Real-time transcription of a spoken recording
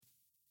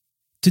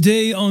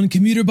Today on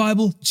Commuter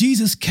Bible,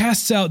 Jesus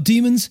casts out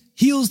demons,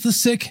 heals the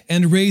sick,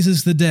 and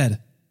raises the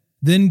dead,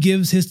 then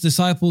gives his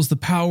disciples the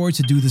power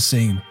to do the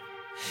same.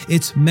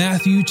 It's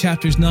Matthew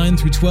chapters 9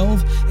 through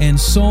 12 and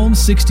Psalm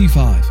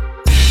 65.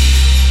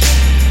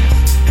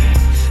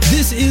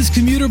 This is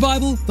Commuter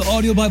Bible, the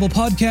audio Bible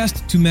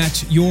podcast to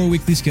match your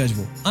weekly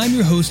schedule. I'm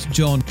your host,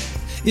 John.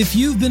 If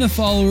you've been a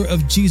follower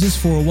of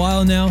Jesus for a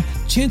while now,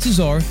 chances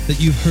are that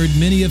you've heard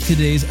many of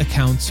today's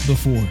accounts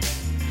before.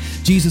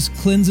 Jesus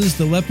cleanses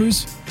the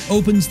lepers,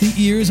 opens the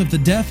ears of the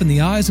deaf and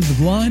the eyes of the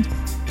blind,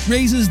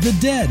 raises the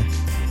dead,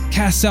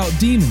 casts out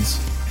demons,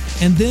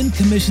 and then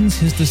commissions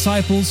his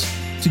disciples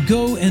to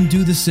go and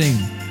do the same.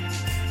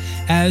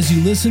 As you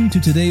listen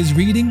to today's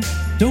reading,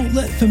 don't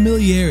let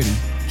familiarity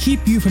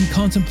keep you from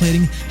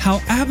contemplating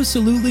how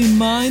absolutely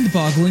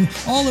mind-boggling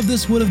all of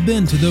this would have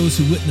been to those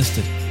who witnessed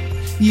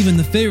it. Even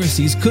the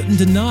Pharisees couldn't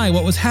deny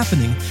what was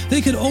happening.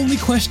 They could only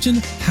question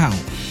how.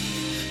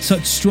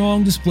 Such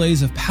strong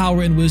displays of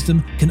power and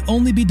wisdom can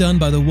only be done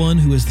by the one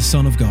who is the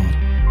Son of God.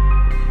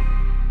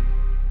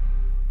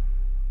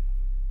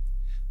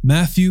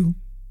 Matthew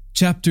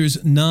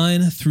chapters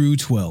 9 through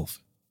 12.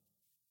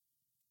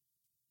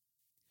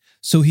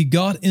 So he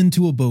got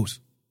into a boat,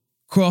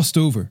 crossed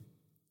over,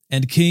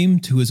 and came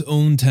to his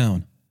own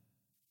town.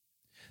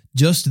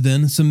 Just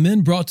then some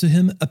men brought to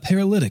him a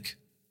paralytic,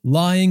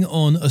 lying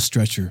on a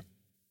stretcher.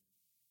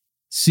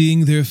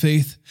 Seeing their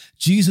faith,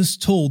 Jesus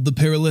told the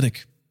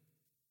paralytic,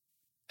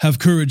 "Have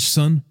courage,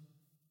 son.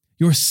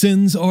 Your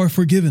sins are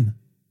forgiven."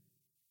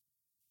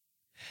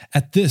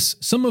 At this,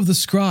 some of the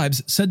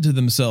scribes said to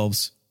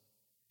themselves,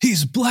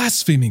 "He's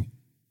blaspheming."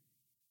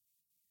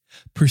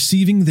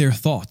 Perceiving their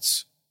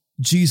thoughts,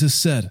 Jesus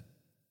said,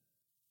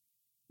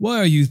 "Why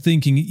are you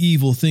thinking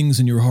evil things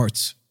in your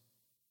hearts?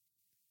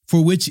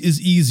 For which is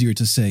easier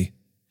to say,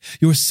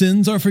 'Your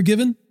sins are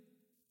forgiven,'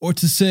 or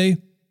to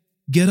say,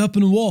 'Get up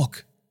and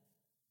walk'?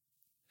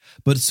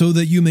 But so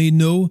that you may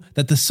know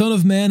that the Son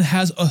of Man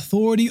has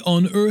authority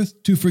on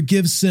earth to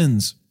forgive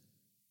sins."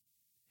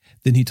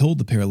 Then he told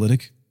the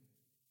paralytic,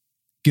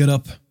 "Get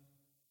up,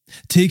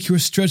 take your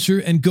stretcher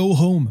and go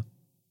home."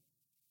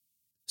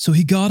 So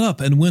he got up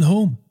and went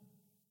home.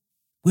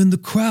 When the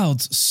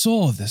crowds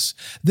saw this,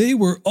 they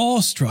were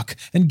awestruck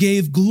and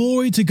gave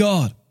glory to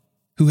God,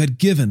 who had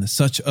given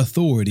such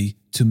authority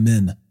to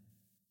men.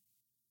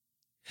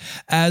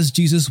 As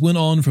Jesus went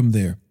on from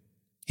there,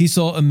 he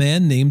saw a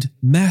man named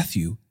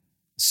Matthew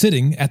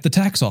sitting at the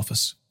tax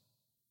office.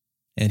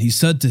 And he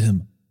said to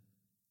him,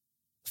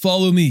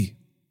 "Follow me."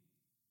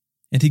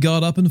 And he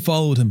got up and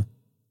followed him.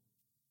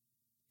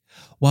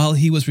 While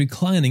he was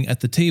reclining at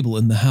the table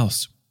in the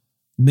house,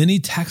 many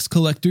tax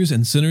collectors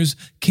and sinners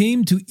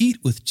came to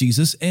eat with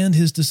Jesus and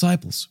his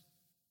disciples.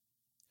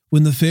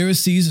 When the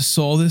Pharisees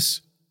saw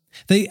this,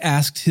 they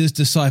asked his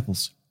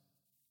disciples,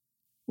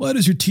 "Why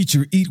does your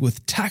teacher eat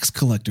with tax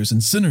collectors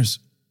and sinners?"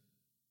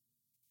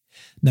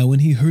 Now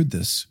when he heard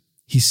this,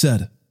 he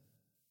said,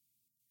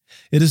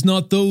 "It is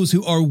not those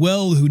who are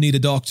well who need a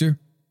doctor,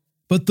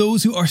 but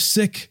those who are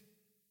sick.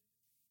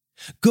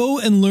 Go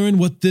and learn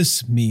what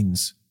this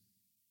means.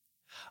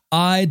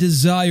 I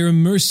desire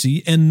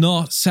mercy and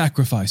not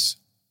sacrifice.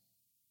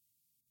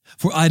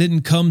 For I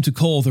didn't come to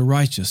call the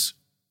righteous,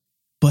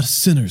 but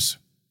sinners."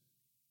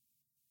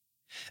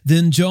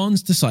 Then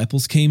John's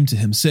disciples came to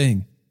him,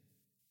 saying,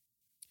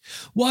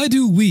 "Why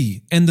do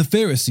we and the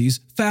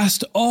Pharisees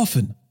fast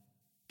often,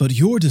 but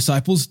your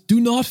disciples do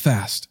not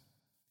fast?"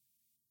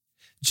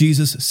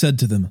 Jesus said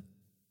to them,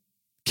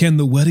 "Can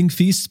the wedding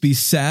feasts be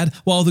sad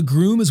while the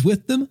groom is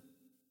with them?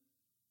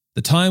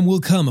 The time will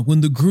come when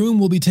the groom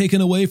will be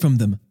taken away from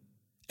them,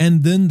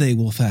 and then they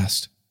will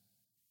fast.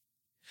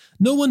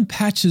 No one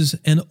patches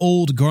an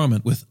old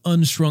garment with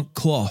unshrunk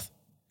cloth,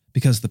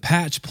 because the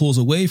patch pulls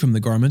away from the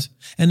garment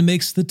and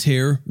makes the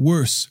tear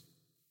worse.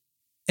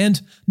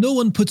 And no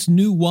one puts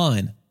new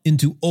wine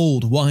into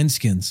old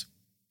wineskins.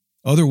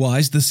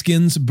 Otherwise the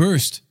skins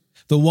burst,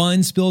 the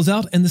wine spills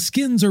out, and the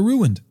skins are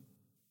ruined.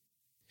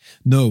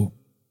 No,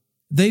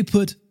 they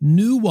put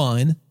new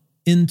wine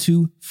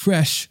into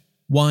fresh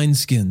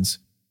wineskins,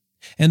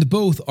 and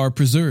both are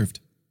preserved."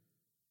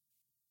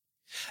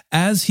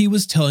 As he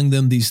was telling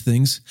them these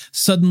things,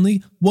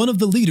 suddenly one of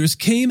the leaders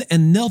came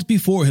and knelt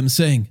before him,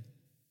 saying,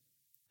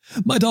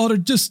 "My daughter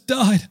just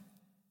died,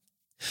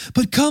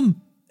 but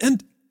come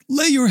and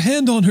lay your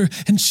hand on her,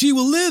 and she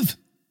will live."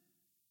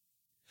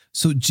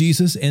 So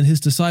Jesus and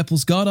his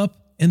disciples got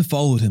up and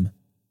followed him.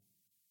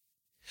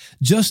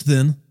 Just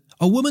then,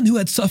 a woman who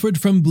had suffered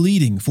from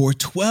bleeding for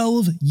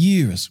 12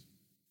 years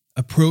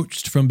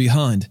approached from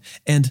behind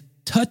and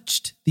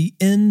touched the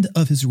end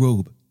of his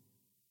robe.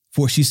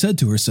 For she said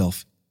to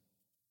herself,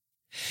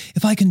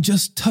 "If I can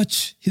just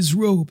touch his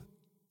robe,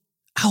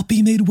 I'll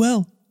be made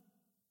well."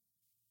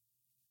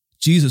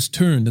 Jesus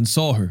turned and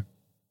saw her.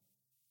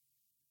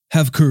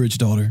 "Have courage,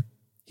 daughter,"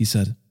 he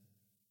said.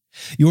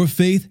 "Your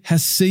faith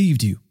has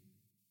saved you."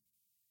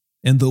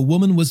 And the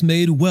woman was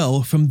made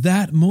well from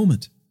that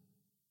moment.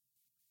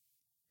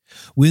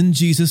 When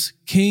Jesus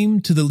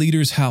came to the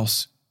leader's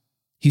house,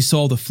 he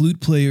saw the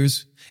flute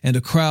players and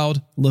a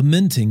crowd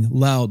lamenting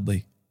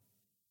loudly.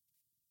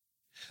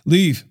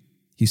 "Leave,"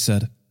 he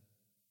said,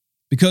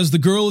 "because the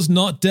girl is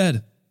not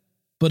dead,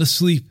 but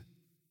asleep."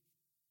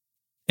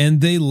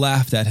 And they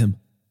laughed at him.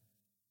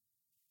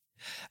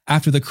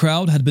 After the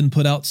crowd had been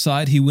put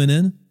outside, he went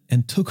in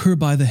and took her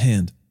by the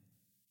hand,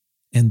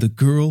 and the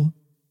girl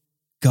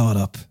got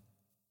up.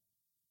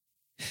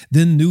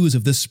 Then news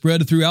of this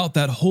spread throughout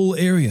that whole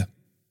area.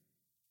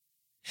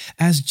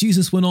 As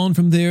Jesus went on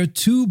from there,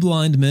 2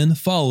 blind men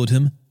followed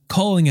him,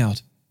 calling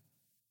out,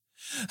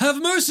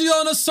 "Have mercy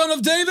on us, Son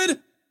of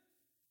David!"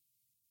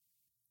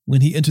 When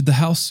he entered the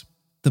house,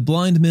 the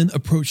blind men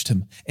approached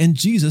him, and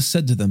Jesus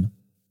said to them,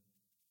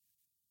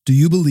 "Do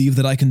you believe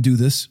that I can do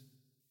this?"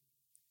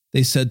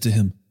 They said to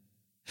him,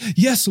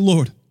 "Yes,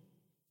 Lord."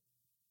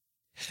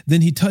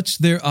 Then he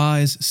touched their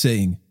eyes,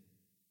 saying,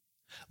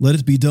 "Let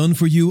it be done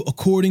for you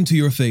according to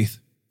your faith."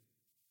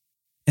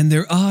 And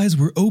their eyes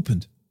were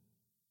opened.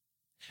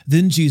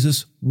 Then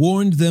Jesus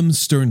warned them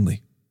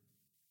sternly,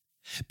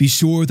 "Be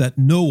sure that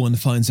no one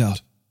finds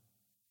out."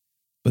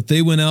 But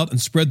they went out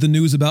and spread the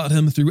news about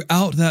him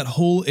throughout that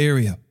whole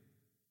area.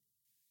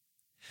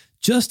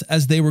 Just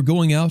as they were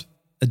going out,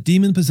 a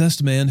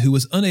demon-possessed man who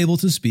was unable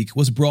to speak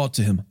was brought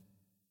to him.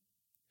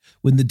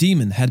 When the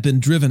demon had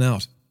been driven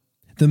out,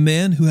 the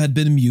man who had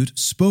been mute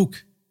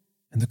spoke,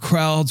 and the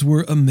crowds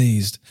were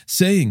amazed,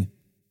 saying,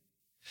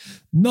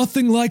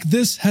 "Nothing like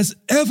this has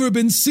ever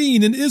been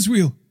seen in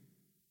Israel."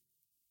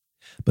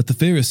 But the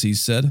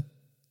Pharisees said,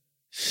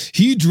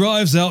 "He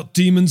drives out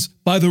demons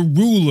by the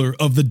ruler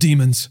of the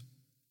demons."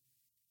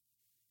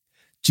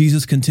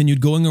 Jesus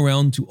continued going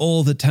around to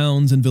all the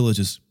towns and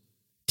villages,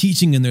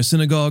 teaching in their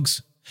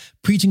synagogues,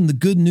 preaching the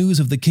good news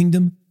of the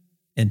kingdom,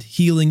 and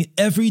healing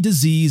every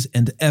disease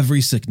and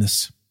every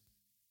sickness.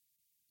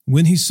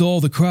 When he saw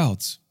the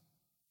crowds,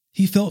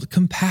 he felt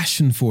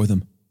compassion for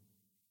them,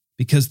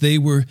 because they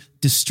were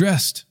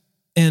distressed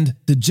and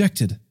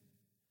dejected,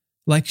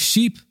 like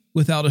sheep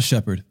without a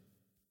shepherd.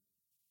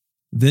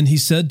 Then he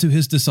said to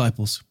his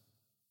disciples,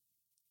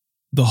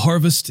 "The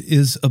harvest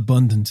is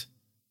abundant,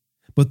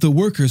 but the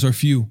workers are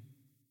few.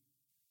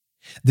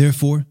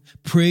 Therefore,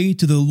 pray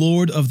to the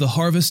Lord of the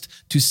harvest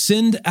to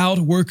send out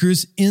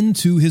workers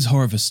into his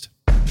harvest."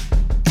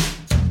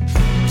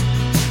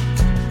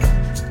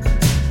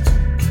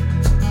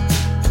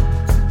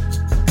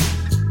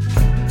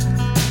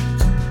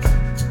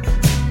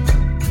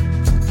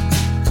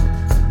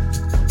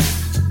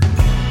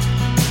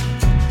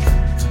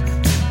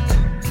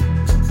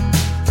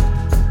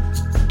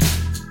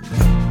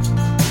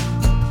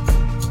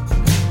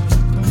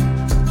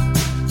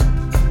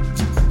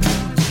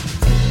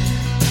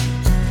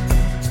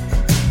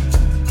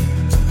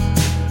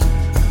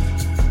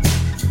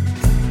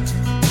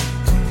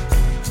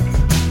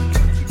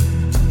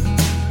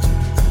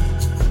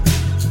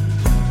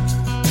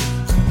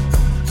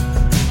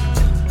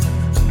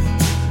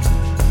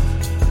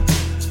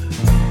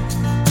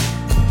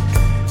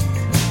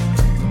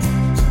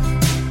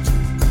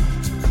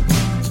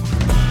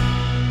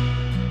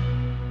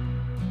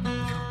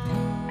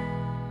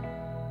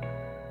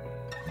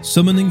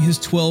 Summoning his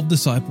 12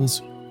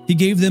 disciples, he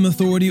gave them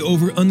authority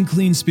over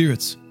unclean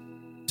spirits,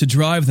 to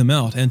drive them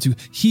out and to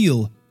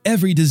heal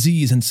every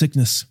disease and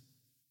sickness.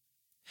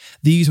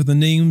 These are the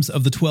names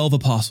of the 12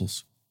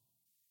 apostles.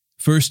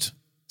 First,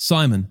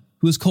 Simon,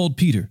 who is called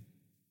Peter,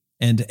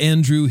 and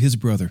Andrew his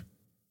brother.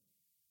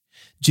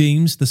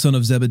 James the son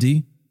of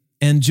Zebedee,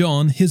 and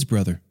John his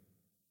brother.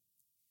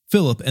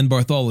 Philip and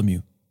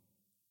Bartholomew.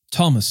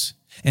 Thomas,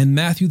 and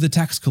Matthew the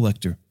tax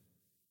collector.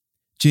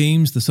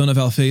 James the son of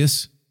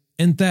Alphaeus,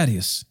 and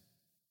Thaddeus,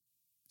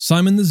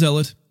 Simon the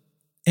Zealot,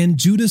 and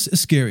Judas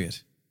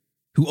Iscariot,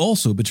 who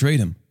also betrayed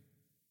him.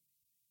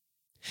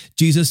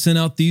 Jesus sent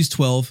out these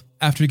 12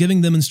 after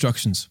giving them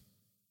instructions.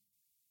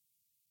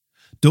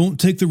 "Don't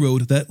take the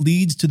road that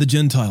leads to the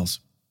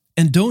Gentiles,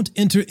 and don't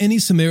enter any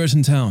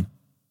Samaritan town.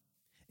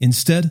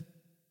 Instead,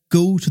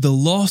 go to the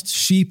lost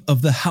sheep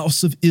of the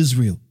house of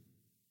Israel.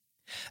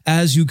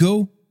 As you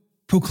go,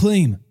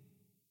 proclaim,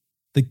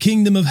 'The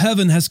kingdom of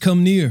heaven has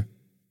come near.'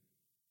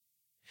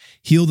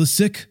 Heal the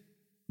sick,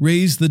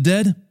 raise the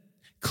dead,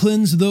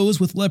 cleanse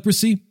those with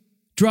leprosy,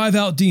 drive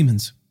out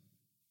demons.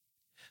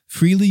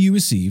 Freely you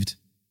received,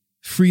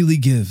 freely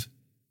give.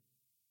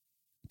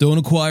 Don't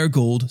acquire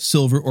gold,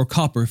 silver, or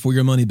copper for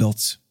your money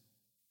belts.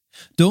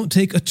 Don't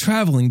take a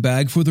traveling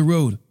bag for the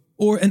road,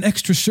 or an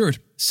extra shirt,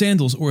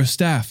 sandals, or a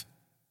staff.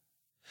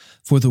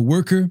 For the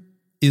worker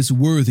is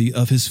worthy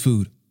of his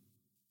food.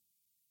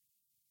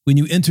 When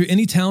you enter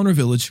any town or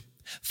village,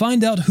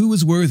 find out who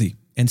is worthy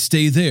and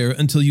stay there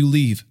until you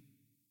leave.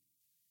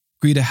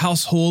 Greet a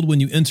household when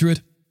you enter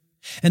it,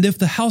 and if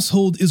the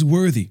household is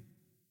worthy,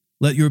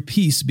 let your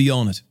peace be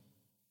on it.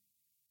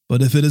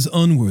 But if it is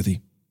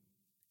unworthy,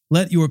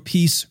 let your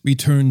peace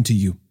return to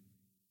you.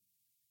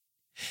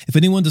 If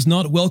anyone does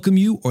not welcome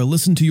you or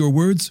listen to your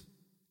words,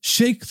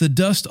 shake the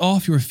dust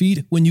off your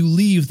feet when you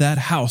leave that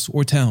house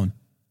or town.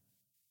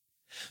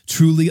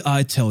 Truly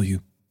I tell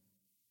you,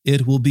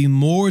 it will be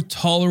more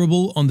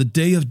tolerable on the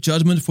day of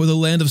judgment for the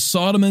land of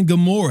Sodom and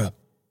Gomorrah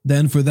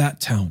than for that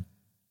town.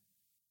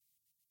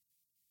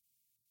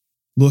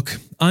 Look,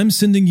 I'm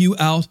sending you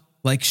out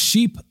like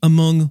sheep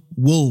among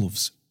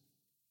wolves.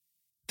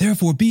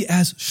 Therefore be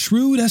as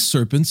shrewd as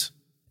serpents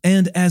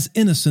and as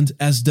innocent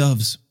as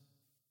doves.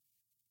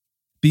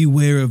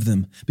 Beware of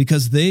them,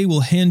 because they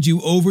will hand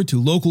you over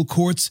to local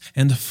courts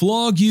and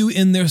flog you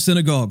in their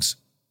synagogues.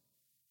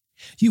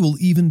 You will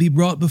even be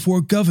brought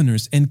before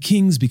governors and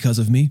kings because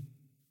of me,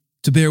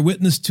 to bear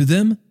witness to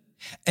them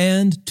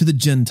and to the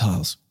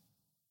Gentiles.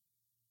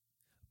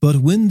 But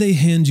when they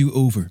hand you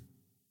over,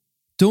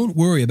 don't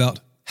worry about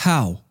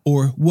how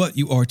or what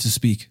you are to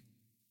speak.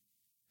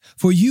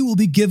 For you will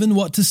be given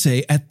what to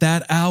say at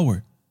that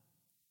hour,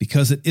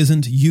 because it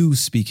isn't you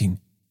speaking,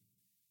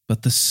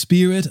 but the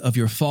Spirit of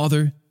your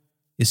Father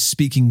is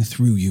speaking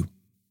through you.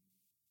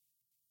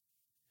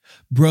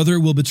 Brother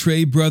will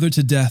betray brother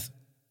to death,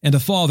 and a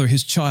father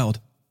his child.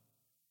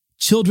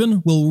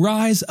 Children will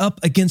rise up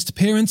against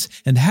parents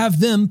and have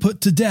them put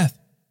to death.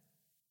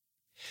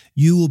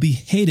 You will be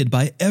hated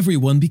by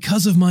everyone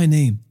because of my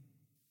name,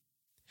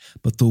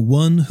 but the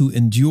one who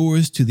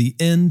endures to the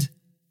end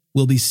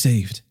will be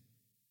saved.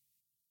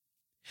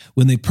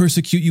 When they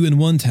persecute you in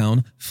one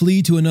town,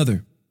 flee to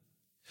another.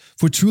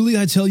 For truly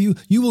I tell you,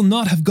 you will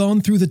not have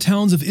gone through the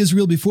towns of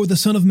Israel before the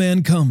Son of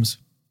Man comes.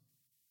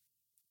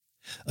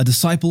 A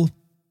disciple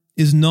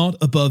is not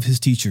above his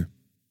teacher,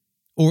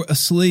 or a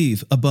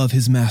slave above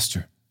his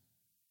master.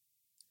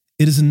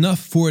 It is enough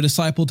for a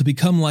disciple to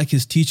become like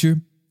his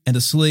teacher and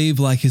a slave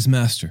like his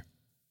master.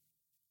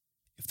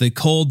 If they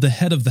called the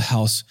head of the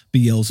house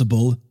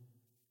Beelzebul,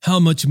 how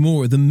much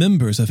more the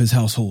members of his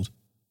household?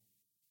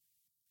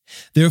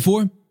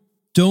 Therefore,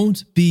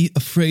 don't be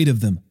afraid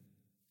of them,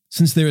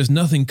 since there is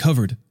nothing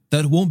covered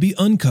that won't be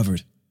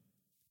uncovered,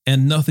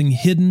 and nothing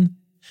hidden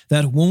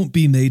that won't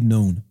be made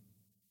known.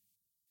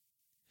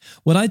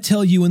 What I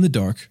tell you in the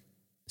dark,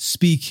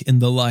 speak in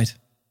the light.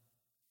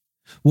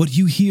 What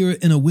you hear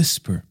in a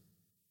whisper,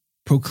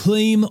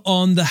 proclaim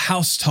on the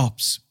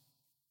housetops.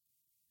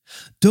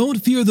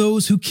 Don't fear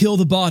those who kill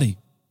the body,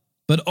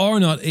 but are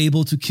not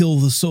able to kill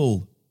the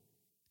soul.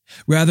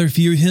 Rather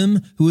fear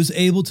him who is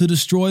able to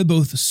destroy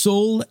both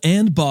soul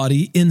and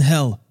body in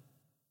hell.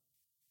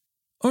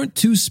 Aren't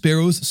 2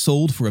 sparrows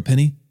sold for a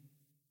penny?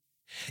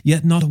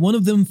 Yet not one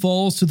of them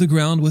falls to the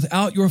ground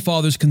without your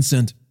Father's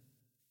consent.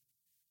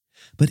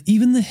 But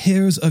even the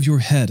hairs of your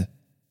head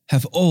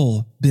have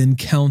all been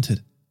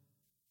counted.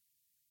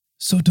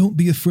 So don't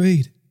be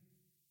afraid.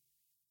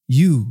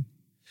 You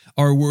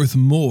are worth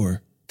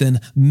more than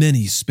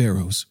many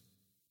sparrows.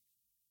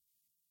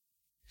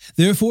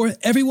 Therefore,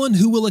 everyone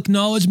who will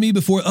acknowledge me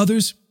before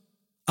others,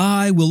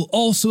 I will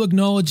also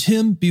acknowledge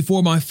him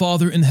before my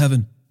Father in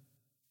heaven.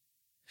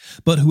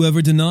 But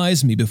whoever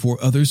denies me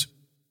before others,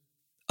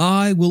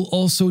 I will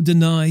also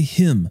deny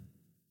him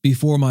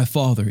before my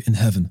Father in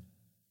heaven.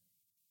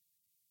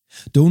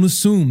 Don't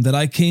assume that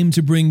I came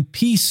to bring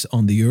peace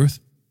on the earth.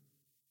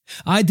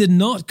 I did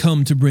not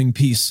come to bring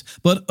peace,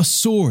 but a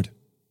sword.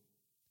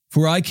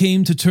 For I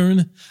came to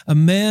turn a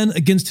man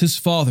against his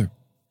father,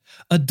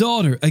 a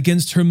daughter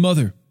against her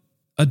mother,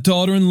 a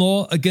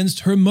daughter-in-law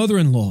against her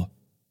mother-in-law,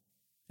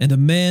 and a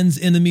man's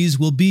enemies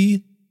will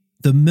be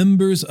the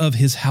members of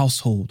his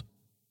household.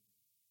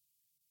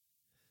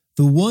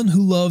 The one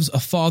who loves a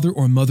father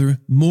or mother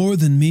more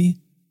than me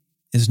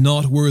is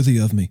not worthy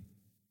of me.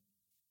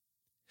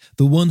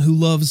 The one who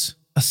loves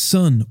a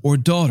son or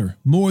daughter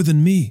more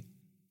than me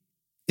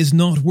is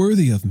not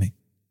worthy of me.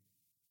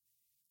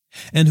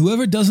 And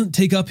whoever doesn't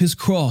take up his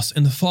cross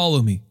and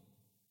follow me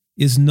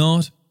is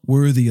not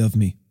worthy of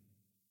me.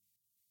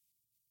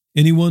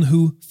 Anyone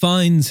who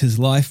finds his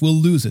life will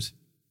lose it,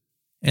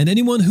 and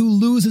anyone who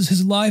loses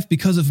his life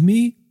because of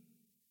me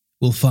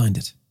will find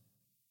it.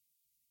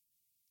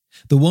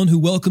 The one who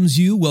welcomes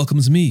you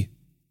welcomes me,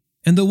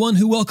 and the one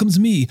who welcomes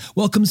me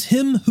welcomes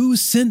him who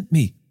sent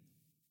me.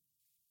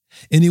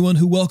 Anyone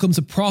who welcomes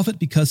a prophet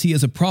because he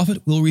is a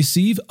prophet will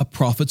receive a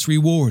prophet's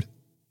reward.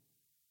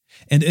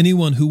 And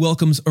anyone who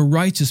welcomes a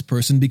righteous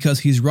person because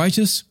he's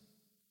righteous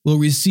will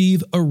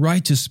receive a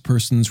righteous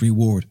person's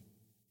reward.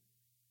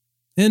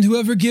 And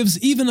whoever gives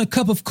even a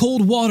cup of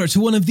cold water to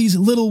one of these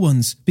little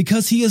ones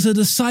because he is a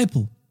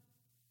disciple,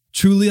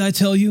 truly I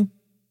tell you,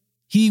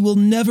 he will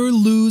never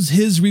lose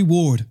his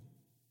reward.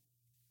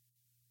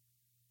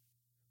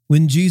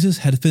 When Jesus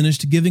had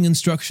finished giving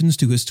instructions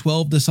to his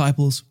 12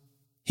 disciples,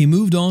 he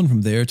moved on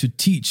from there to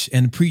teach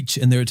and preach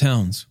in their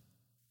towns.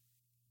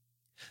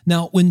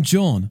 Now, when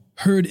John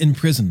heard in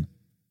prison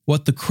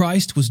what the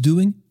Christ was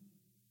doing,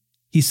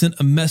 he sent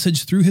a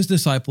message through his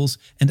disciples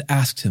and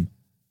asked him,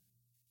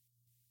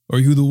 "Are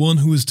you the one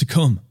who is to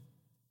come?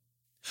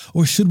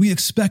 Or should we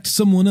expect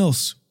someone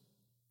else?"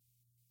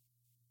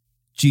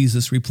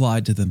 Jesus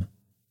replied to them,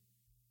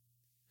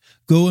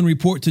 "Go and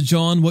report to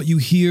John what you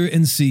hear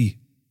and see.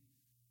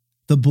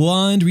 The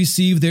blind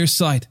receive their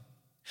sight,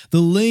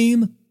 the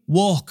lame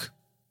walk,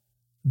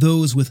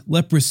 Those with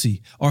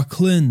leprosy are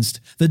cleansed,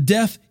 the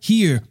deaf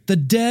hear, the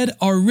dead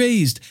are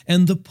raised,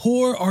 and the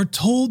poor are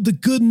told the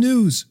good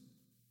news.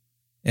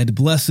 And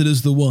blessed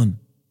is the one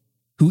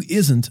who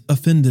isn't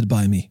offended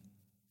by me."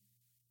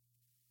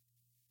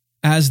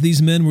 As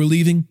these men were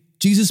leaving,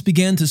 Jesus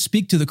began to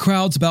speak to the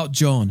crowds about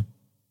John.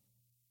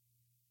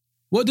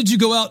 "What did you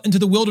go out into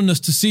the wilderness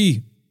to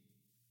see?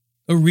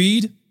 A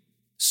reed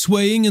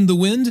swaying in the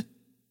wind?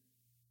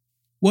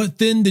 What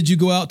then did you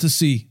go out to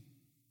see?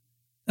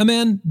 A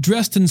man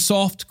dressed in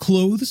soft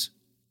clothes?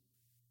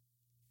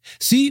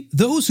 See,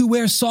 those who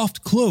wear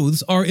soft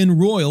clothes are in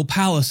royal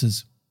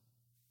palaces.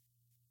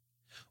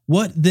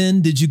 What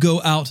then did you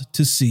go out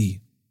to see?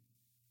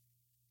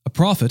 A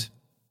prophet?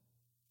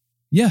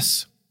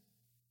 Yes,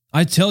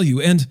 I tell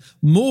you, and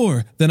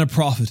more than a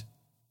prophet.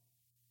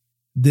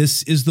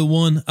 This is the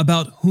one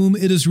about whom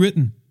it is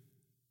written,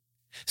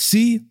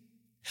 'See,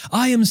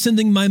 I am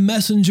sending my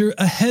messenger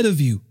ahead of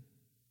you.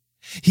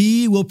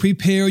 He will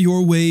prepare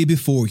your way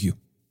before you.'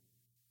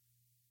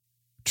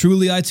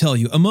 Truly I tell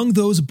you, among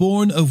those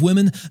born of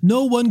women,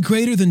 no one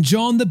greater than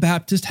John the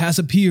Baptist has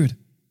appeared.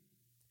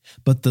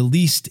 But the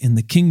least in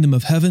the kingdom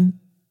of heaven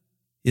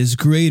is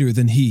greater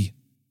than he.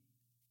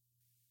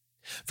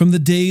 From the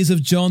days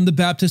of John the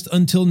Baptist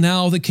until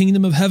now, the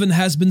kingdom of heaven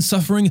has been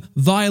suffering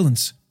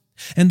violence,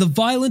 and the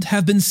violent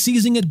have been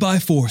seizing it by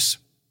force.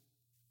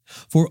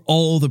 For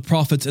all the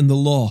prophets and the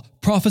law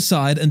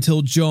prophesied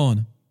until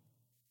John.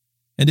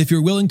 And if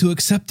you're willing to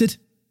accept it,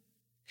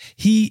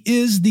 he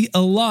is the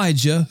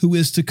Elijah who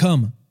is to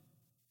come.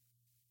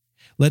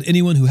 Let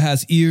anyone who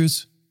has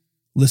ears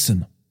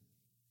listen.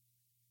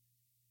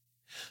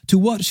 To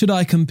what should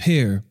I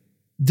compare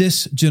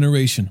this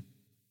generation?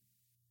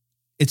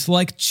 It's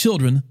like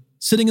children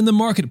sitting in the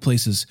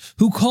marketplaces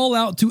who call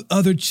out to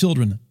other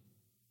children.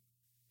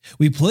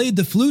 'We played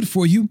the flute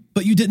for you,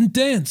 but you didn't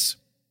dance.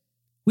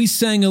 We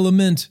sang a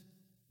lament,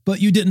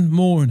 but you didn't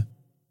mourn.'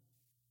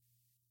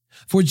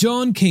 For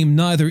John came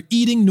neither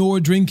eating nor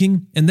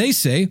drinking, and they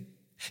say,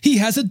 'He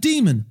has a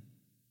demon.'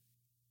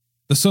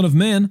 The Son of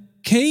Man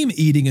came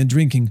eating and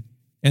drinking,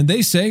 and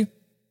they say,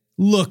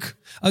 'Look,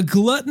 a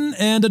glutton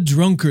and a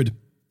drunkard,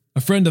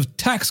 a friend of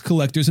tax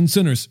collectors and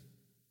sinners.'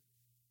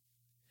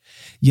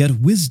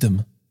 Yet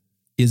wisdom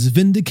is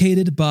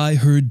vindicated by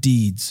her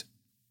deeds."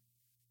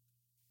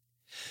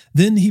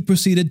 Then he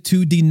proceeded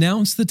to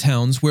denounce the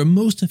towns where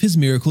most of his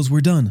miracles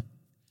were done,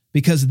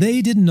 because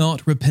they did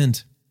not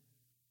repent.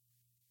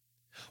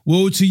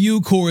 "Woe to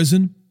you,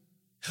 Chorazin!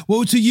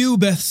 Woe to you,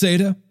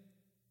 Bethsaida!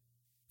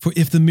 For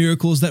if the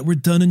miracles that were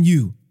done in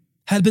you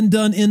had been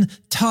done in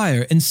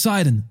Tyre and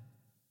Sidon,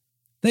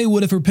 they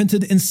would have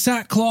repented in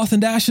sackcloth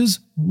and ashes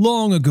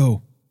long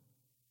ago.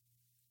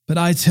 But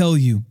I tell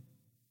you,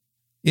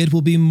 it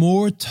will be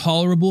more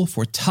tolerable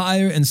for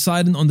Tyre and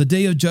Sidon on the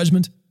day of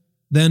judgment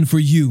than for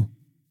you.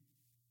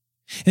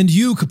 And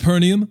you,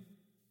 Capernaum,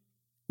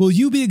 will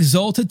you be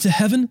exalted to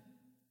heaven?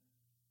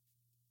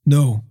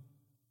 No.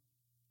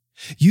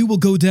 You will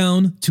go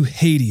down to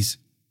Hades.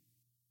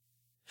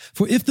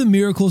 For if the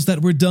miracles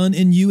that were done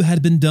in you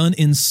had been done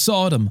in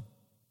Sodom,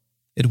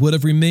 it would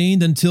have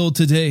remained until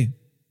today.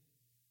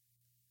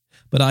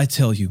 But I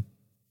tell you,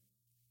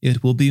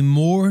 it will be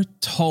more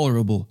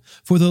tolerable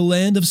for the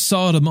land of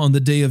Sodom on the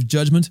day of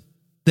judgment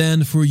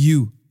than for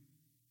you."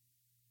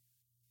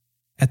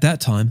 At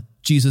that time,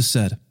 Jesus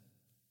said,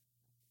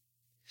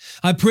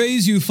 "I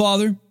praise you,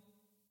 Father,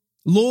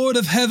 Lord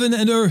of heaven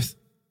and earth,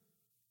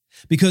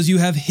 because you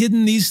have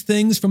hidden these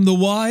things from the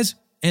wise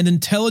and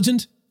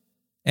intelligent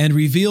and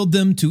revealed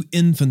them to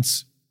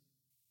infants.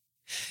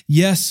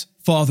 Yes,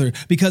 Father,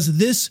 because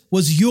this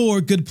was your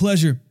good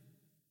pleasure.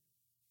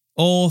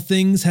 All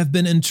things have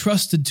been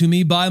entrusted to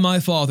me by my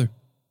Father.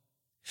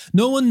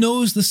 No one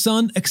knows the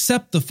Son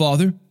except the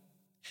Father,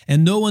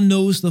 and no one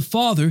knows the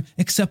Father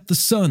except the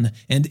Son,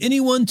 and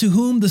anyone to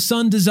whom the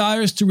Son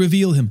desires to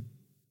reveal him.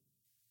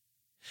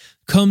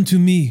 Come to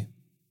me,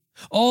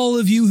 all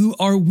of you who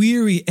are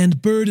weary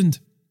and burdened,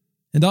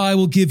 and I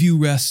will give you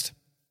rest.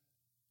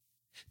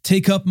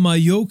 Take up my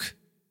yoke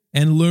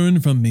and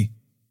learn from me,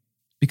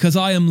 because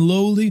I am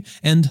lowly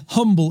and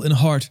humble in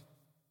heart,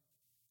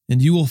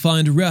 and you will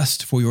find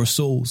rest for your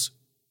souls.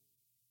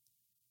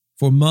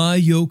 For my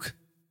yoke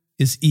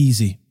is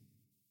easy,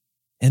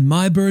 and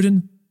my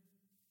burden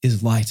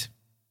is light."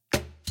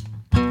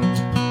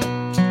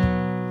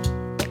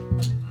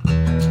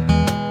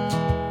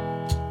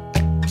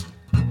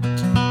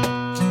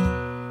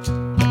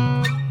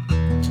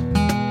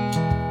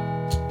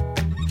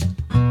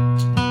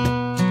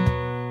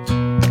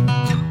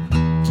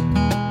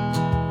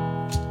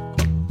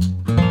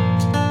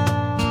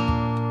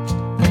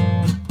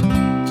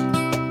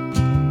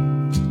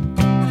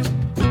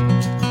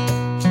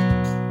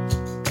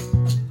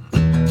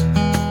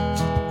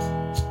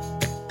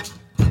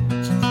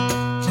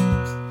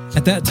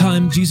 At that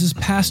time, Jesus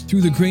passed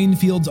through the grain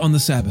fields on the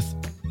Sabbath.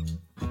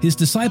 His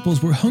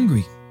disciples were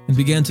hungry and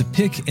began to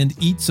pick and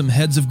eat some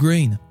heads of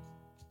grain.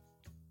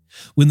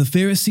 When the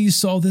Pharisees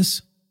saw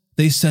this,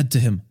 they said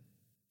to him,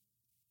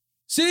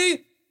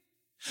 "See,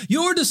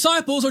 your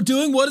disciples are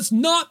doing what is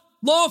not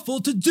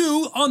lawful to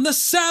do on the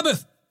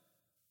Sabbath?"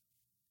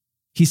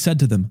 He said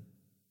to them,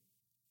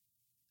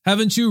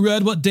 "Haven't you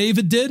read what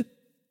David did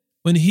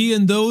when he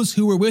and those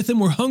who were with him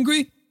were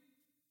hungry?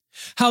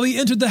 How he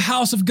entered the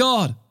house of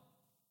God,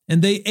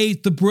 and they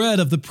ate the bread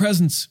of the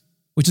presence,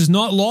 which is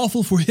not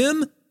lawful for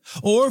him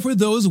or for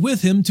those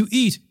with him to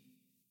eat,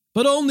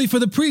 but only for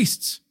the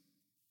priests.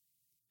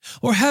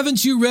 Or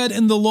haven't you read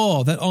in the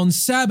law that on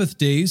Sabbath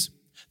days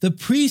the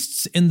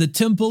priests in the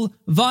temple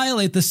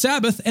violate the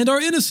Sabbath and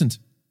are innocent?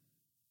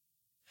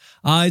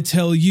 I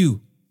tell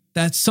you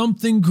that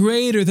something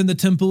greater than the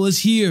temple is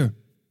here.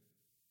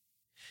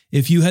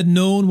 If you had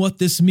known what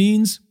this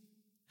means,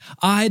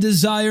 'I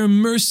desire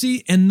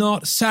mercy and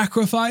not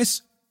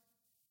sacrifice,'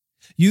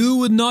 you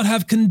would not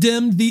have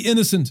condemned the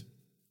innocent.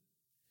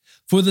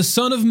 For the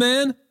Son of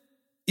Man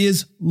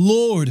is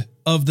Lord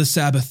of the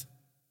Sabbath."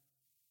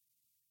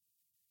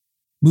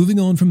 Moving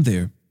on from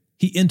there,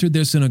 he entered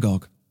their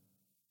synagogue.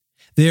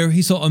 There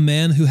he saw a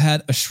man who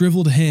had a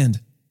shriveled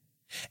hand,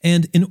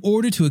 and in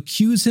order to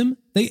accuse him,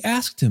 they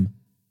asked him,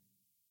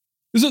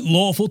 "Is it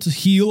lawful to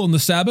heal on the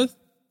Sabbath?"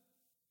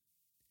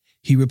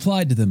 He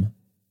replied to them,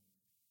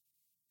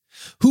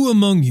 "Who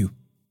among you,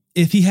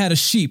 if he had a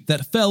sheep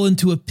that fell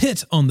into a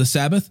pit on the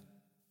Sabbath,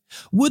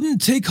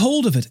 wouldn't take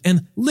hold of it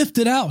and lift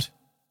it out?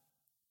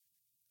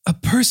 A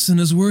person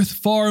is worth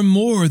far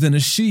more than a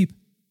sheep.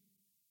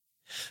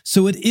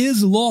 So it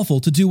is lawful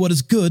to do what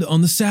is good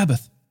on the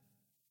Sabbath."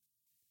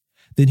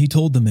 Then he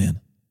told the man,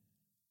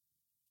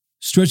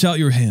 "Stretch out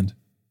your hand."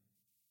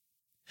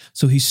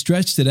 So he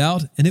stretched it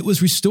out, and it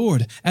was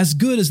restored, as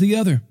good as the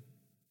other.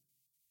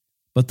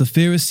 But the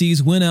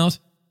Pharisees went out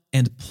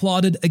and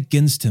plotted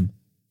against him,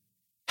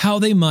 how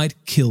they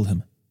might kill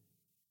him.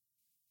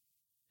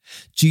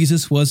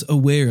 Jesus was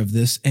aware of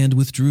this and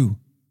withdrew.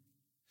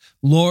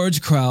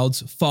 Large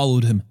crowds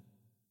followed him,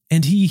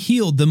 and he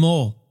healed them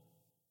all.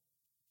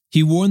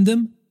 He warned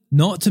them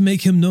not to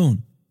make him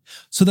known,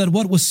 so that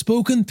what was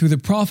spoken through the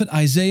prophet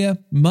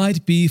Isaiah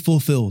might be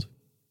fulfilled.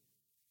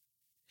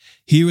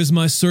 "Here is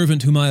my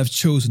servant whom I have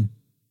chosen,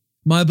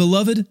 my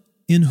beloved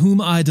in whom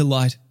I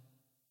delight.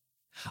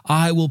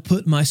 I will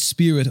put my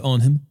spirit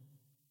on him,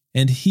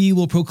 and he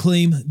will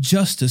proclaim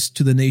justice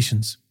to the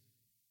nations.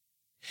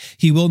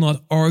 He will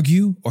not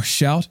argue or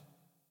shout,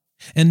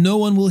 and no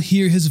one will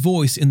hear his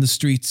voice in the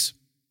streets.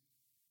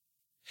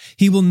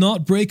 He will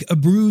not break a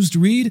bruised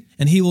reed,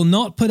 and he will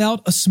not put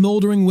out a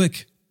smoldering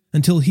wick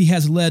until he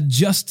has led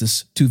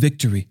justice to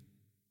victory.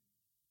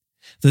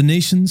 The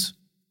nations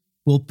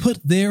will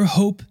put their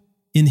hope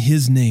in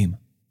his name."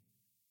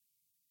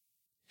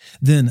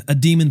 Then a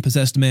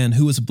demon-possessed man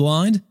who was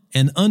blind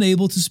and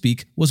unable to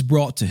speak was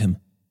brought to him.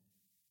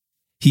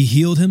 He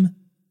healed him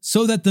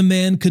so that the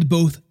man could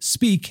both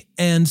speak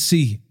and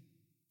see.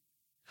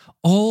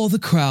 All the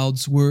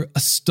crowds were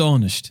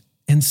astonished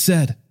and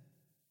said,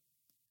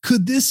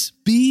 "Could this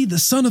be the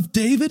son of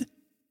David?"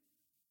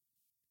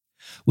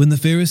 When the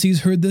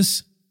Pharisees heard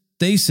this,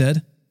 they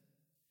said,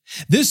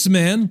 "This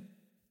man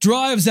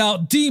drives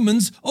out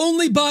demons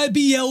only by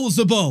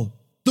Beelzebul,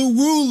 the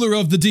ruler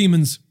of the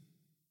demons."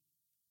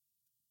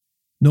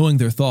 Knowing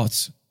their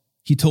thoughts,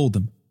 he told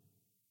them,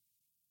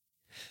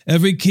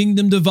 "Every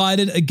kingdom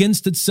divided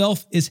against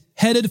itself is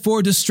headed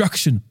for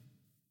destruction,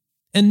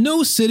 and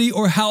no city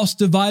or house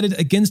divided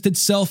against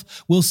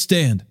itself will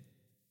stand.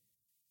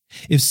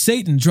 If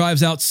Satan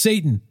drives out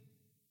Satan,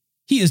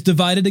 he is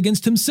divided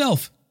against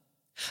himself.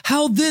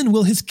 How then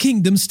will his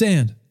kingdom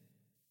stand?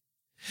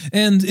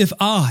 And if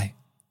I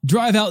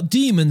drive out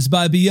demons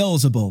by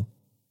Beelzebul,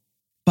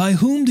 by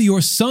whom do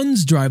your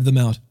sons drive them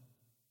out?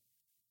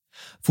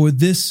 For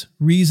this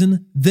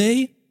reason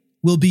they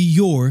will be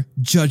your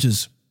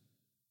judges.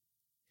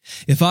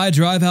 If I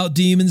drive out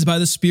demons by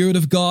the Spirit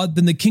of God,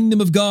 then the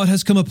kingdom of God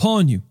has come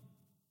upon you.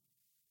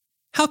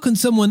 How can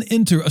someone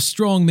enter a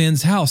strong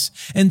man's house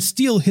and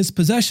steal his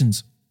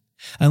possessions,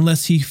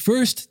 unless he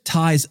first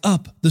ties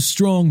up the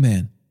strong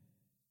man?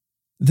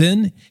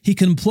 Then he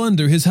can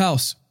plunder his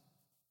house.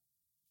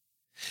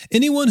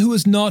 Anyone who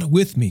is not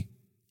with me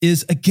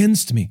is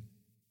against me,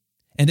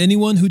 and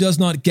anyone who does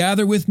not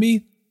gather with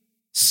me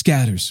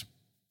scatters.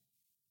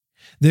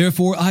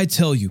 Therefore I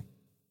tell you,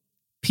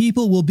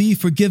 people will be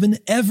forgiven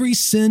every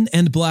sin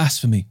and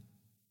blasphemy,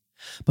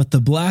 but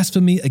the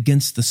blasphemy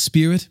against the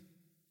Spirit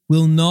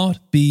will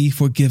not be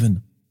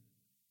forgiven.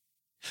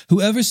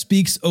 Whoever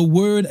speaks a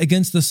word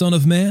against the Son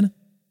of Man,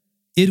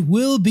 it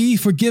will be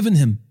forgiven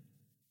him.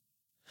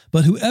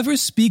 But whoever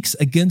speaks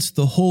against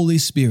the Holy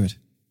Spirit,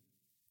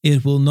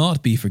 it will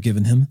not be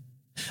forgiven him,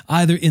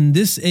 either in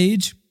this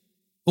age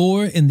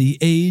or in the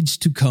age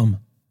to come.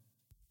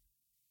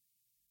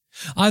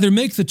 Either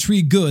make the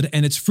tree good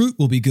and its fruit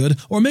will be good,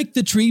 or make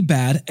the tree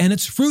bad and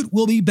its fruit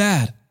will be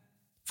bad,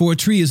 for a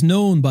tree is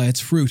known by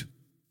its fruit.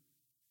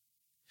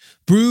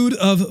 Brood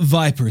of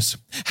vipers,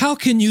 how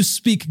can you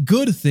speak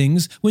good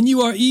things when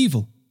you are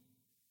evil?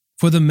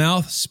 For the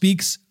mouth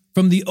speaks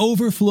from the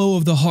overflow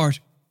of the heart.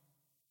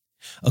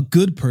 A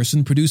good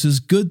person produces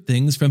good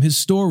things from his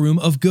storeroom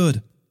of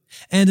good,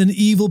 and an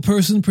evil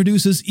person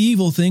produces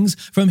evil things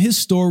from his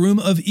storeroom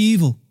of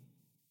evil.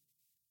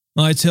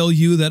 I tell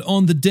you that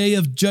on the day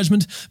of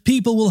judgment,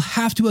 people will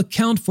have to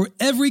account for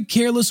every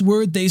careless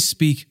word they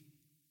speak.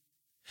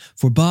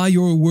 For by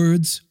your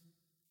words,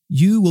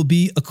 you will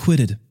be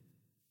acquitted,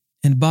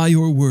 and by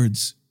your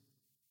words,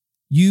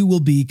 you will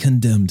be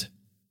condemned."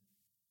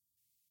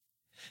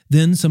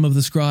 Then some of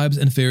the scribes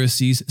and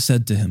Pharisees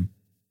said to him,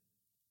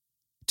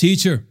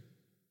 "Teacher,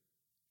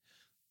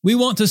 we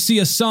want to see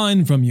a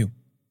sign from you."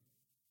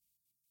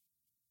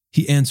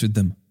 He answered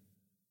them,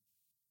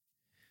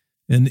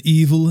 "An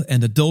evil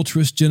and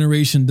adulterous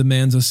generation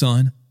demands a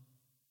sign,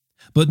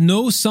 but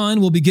no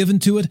sign will be given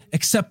to it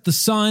except the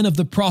sign of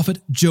the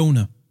prophet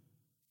Jonah.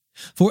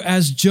 For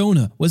as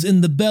Jonah was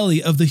in the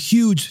belly of the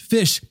huge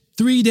fish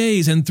 3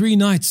 days and 3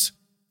 nights,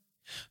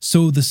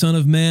 so the Son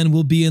of Man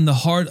will be in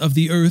the heart of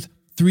the earth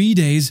 3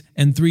 days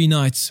and 3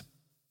 nights.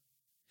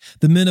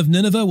 The men of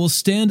Nineveh will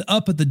stand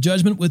up at the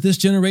judgment with this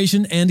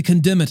generation and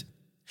condemn it,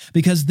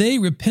 because they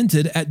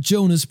repented at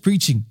Jonah's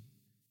preaching.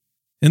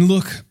 And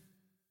look,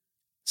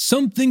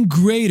 something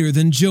greater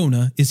than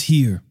Jonah is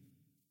here.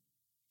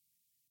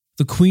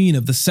 The queen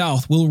of the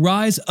south will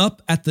rise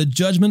up at the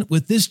judgment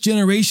with this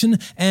generation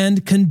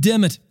and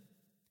condemn it,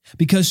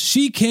 because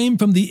she came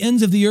from the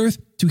ends of the earth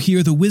to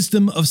hear the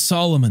wisdom of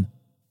Solomon.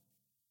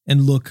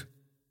 And look,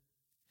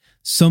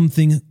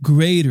 something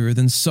greater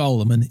than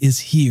Solomon is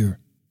here."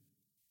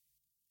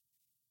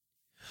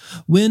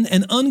 When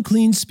an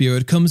unclean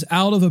spirit comes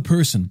out of a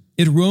person,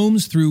 it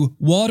roams through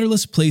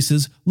waterless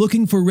places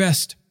looking for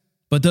rest,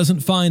 but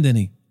doesn't find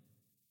any.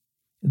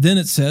 Then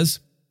it says,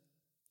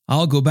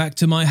 "I'll go back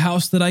to my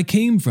house that I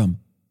came from."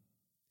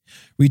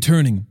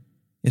 Returning,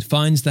 it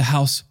finds the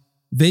house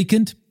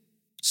vacant,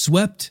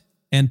 swept,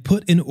 and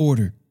put in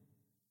order.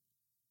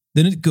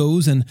 Then it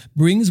goes and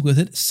brings with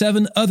it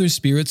 7 other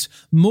spirits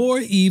more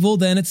evil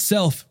than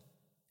itself,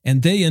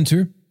 and they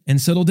enter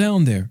and settle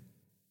down there.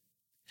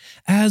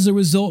 As a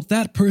result,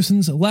 that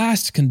person's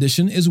last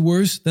condition is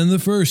worse than the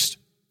first.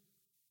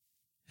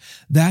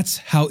 That's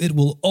how it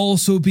will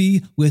also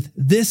be with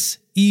this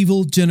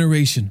evil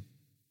generation.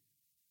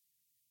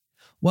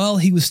 While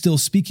he was still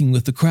speaking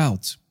with the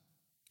crowds,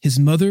 his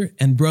mother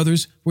and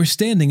brothers were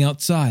standing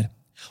outside,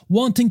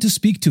 wanting to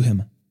speak to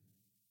him.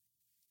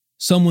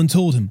 Someone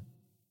told him,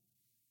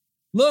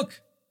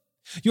 "Look,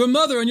 your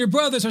mother and your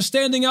brothers are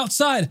standing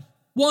outside,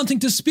 wanting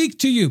to speak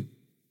to you."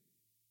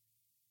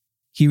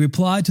 He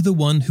replied to the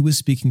one who was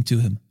speaking to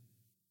him,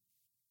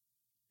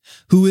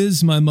 "Who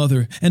is my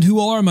mother and who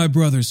are my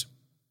brothers?"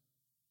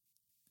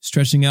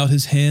 Stretching out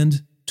his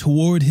hand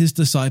toward his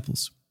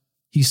disciples,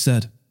 he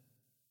said,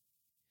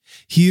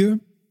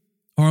 "Here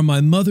are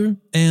my mother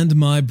and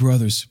my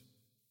brothers.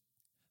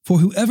 For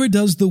whoever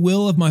does the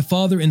will of my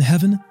Father in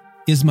heaven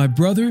is my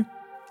brother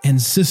and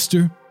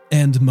sister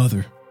and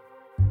mother."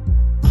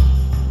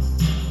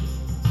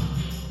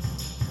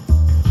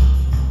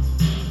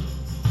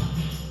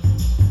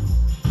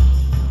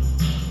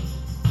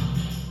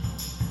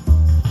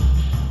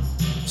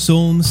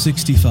 Psalm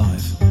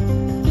 65.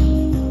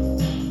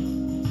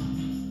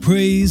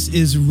 Praise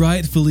is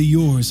rightfully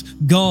yours,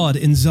 God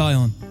in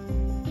Zion.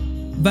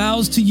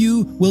 Vows to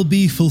you will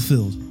be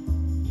fulfilled.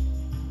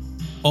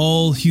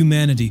 All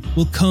humanity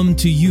will come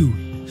to you,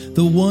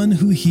 the one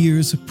who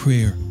hears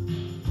prayer.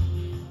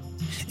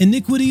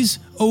 Iniquities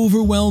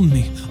overwhelm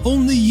me.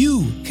 Only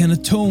you can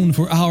atone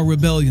for our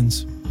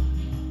rebellions.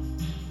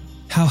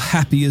 How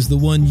happy is the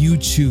one you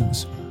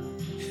choose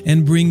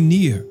and bring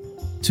near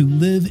to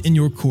live in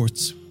your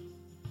courts.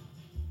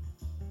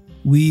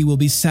 We will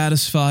be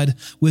satisfied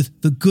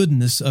with the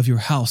goodness of your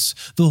house,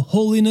 the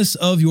holiness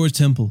of your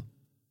temple.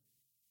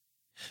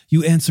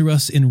 You answer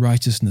us in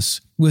righteousness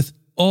with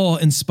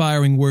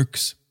awe-inspiring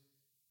works,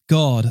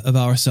 God of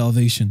our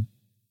salvation,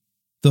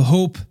 the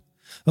hope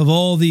of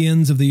all the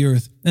ends of the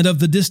earth and of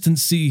the distant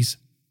seas.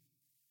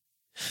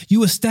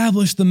 You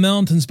establish the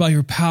mountains by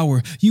your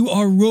power. You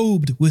are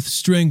robed with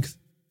strength.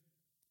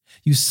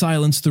 You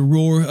silence the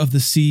roar of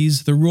the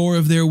seas, the roar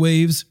of their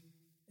waves,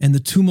 and the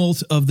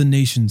tumult of the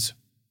nations.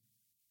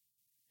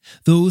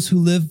 Those who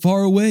live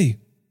far away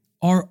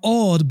are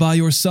awed by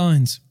your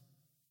signs.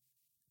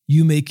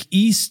 You make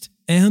east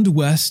and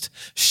west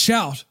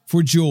shout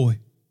for joy.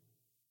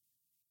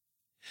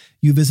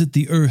 You visit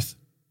the earth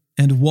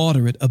and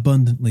water it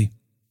abundantly,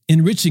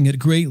 enriching it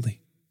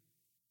greatly.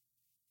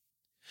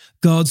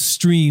 God's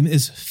stream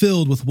is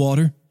filled with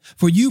water,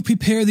 for you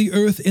prepare the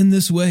earth in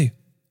this way,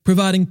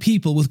 providing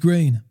people with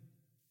grain.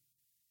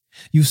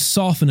 You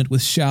soften it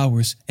with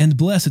showers and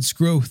bless its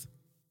growth,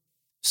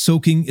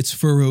 soaking its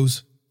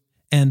furrows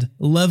and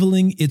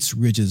leveling its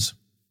ridges.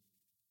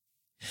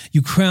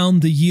 You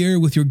crown the year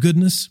with your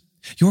goodness.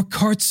 Your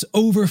carts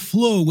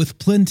overflow with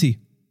plenty.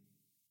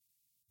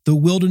 The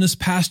wilderness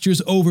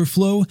pastures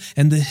overflow,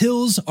 and the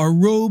hills are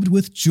robed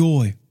with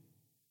joy.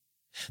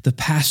 The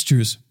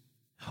pastures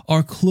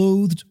are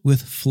clothed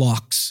with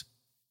flocks,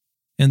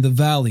 and the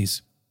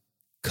valleys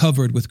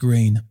covered with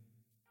grain.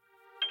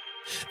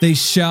 They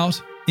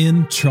shout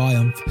in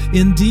triumph.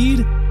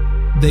 Indeed,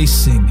 they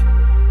sing.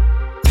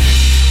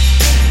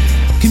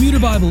 Commuter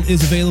Bible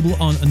is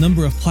available on a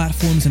number of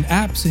platforms and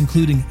apps,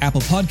 including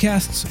Apple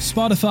Podcasts,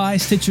 Spotify,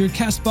 Stitcher,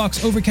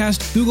 CastBox,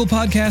 Overcast, Google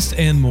Podcasts,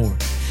 and more.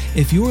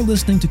 If you're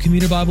listening to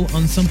Commuter Bible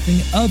on something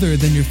other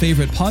than your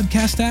favorite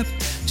podcast app,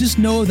 just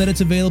know that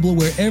it's available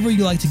wherever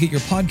you like to get your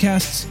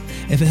podcasts,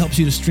 if it helps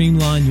you to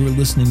streamline your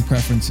listening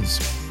preferences.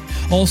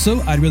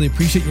 Also, I'd really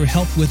appreciate your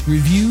help with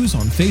reviews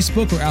on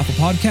Facebook or Apple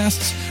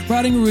Podcasts.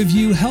 Writing a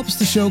review helps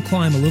the show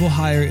climb a little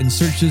higher in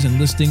searches and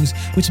listings,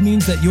 which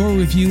means that your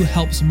review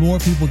helps more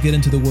people get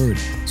into the Word.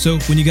 So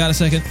when you got a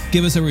second,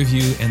 give us a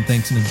review, and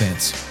thanks in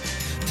advance.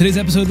 Today's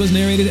episode was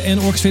narrated and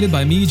orchestrated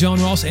by me, John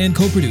Ross, and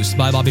co-produced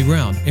by Bobby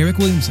Brown, Eric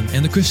Williamson,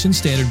 and the Christian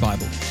Standard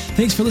Bible.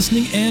 Thanks for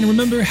listening, and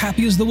remember,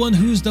 happy is the one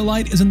whose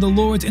delight is in the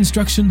Lord's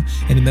instruction,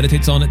 and he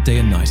meditates on it day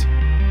and night.